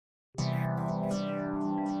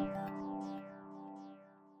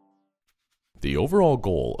The overall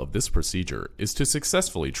goal of this procedure is to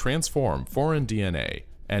successfully transform foreign DNA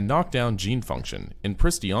and knock down gene function in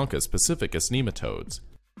Pristionchus pacificus nematodes.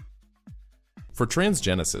 For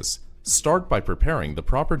transgenesis, start by preparing the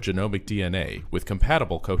proper genomic DNA with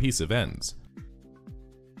compatible cohesive ends.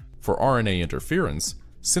 For RNA interference,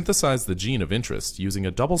 synthesize the gene of interest using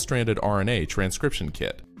a double-stranded RNA transcription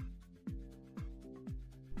kit.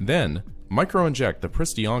 Then, microinject the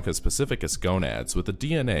Pristionchus pacificus gonads with a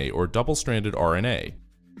DNA or double-stranded RNA.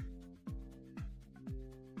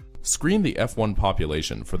 Screen the F1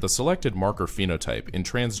 population for the selected marker phenotype in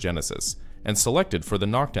transgenesis and selected for the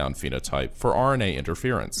knockdown phenotype for RNA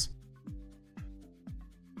interference.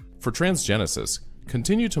 For transgenesis,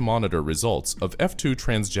 continue to monitor results of F2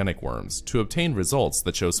 transgenic worms to obtain results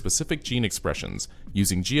that show specific gene expressions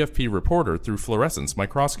using GFP reporter through fluorescence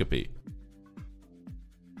microscopy.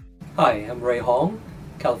 Hi, I'm Ray Hong,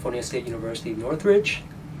 California State University Northridge,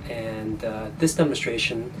 and this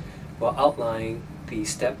demonstration will outline the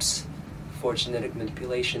steps for genetic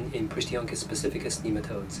manipulation in Pristionchus pacificus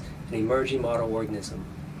nematodes, an emerging model organism.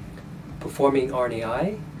 Performing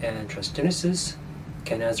RNAi and transgenesis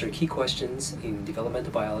can answer key questions in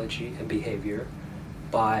developmental biology and behavior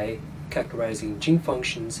by characterizing gene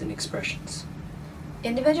functions and expressions.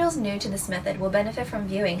 Individuals new to this method will benefit from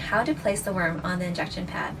viewing how to place the worm on the injection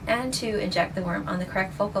pad and to inject the worm on the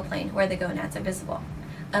correct focal plane where the gonads are visible.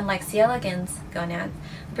 Unlike C. elegans gonads,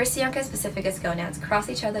 the Pristionchus pacificus gonads cross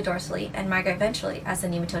each other dorsally and migrate ventrally as the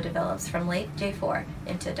nematode develops from late J4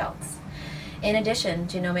 into adults. In addition,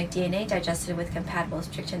 genomic DNA digested with compatible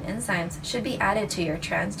restriction enzymes should be added to your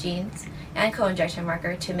transgenes and co-injection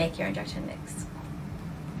marker to make your injection mix.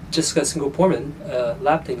 Jessica Cinkornpumin, a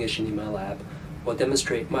lab technician in my lab, will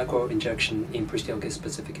demonstrate microinjection in Pristionchus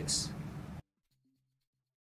pacificus.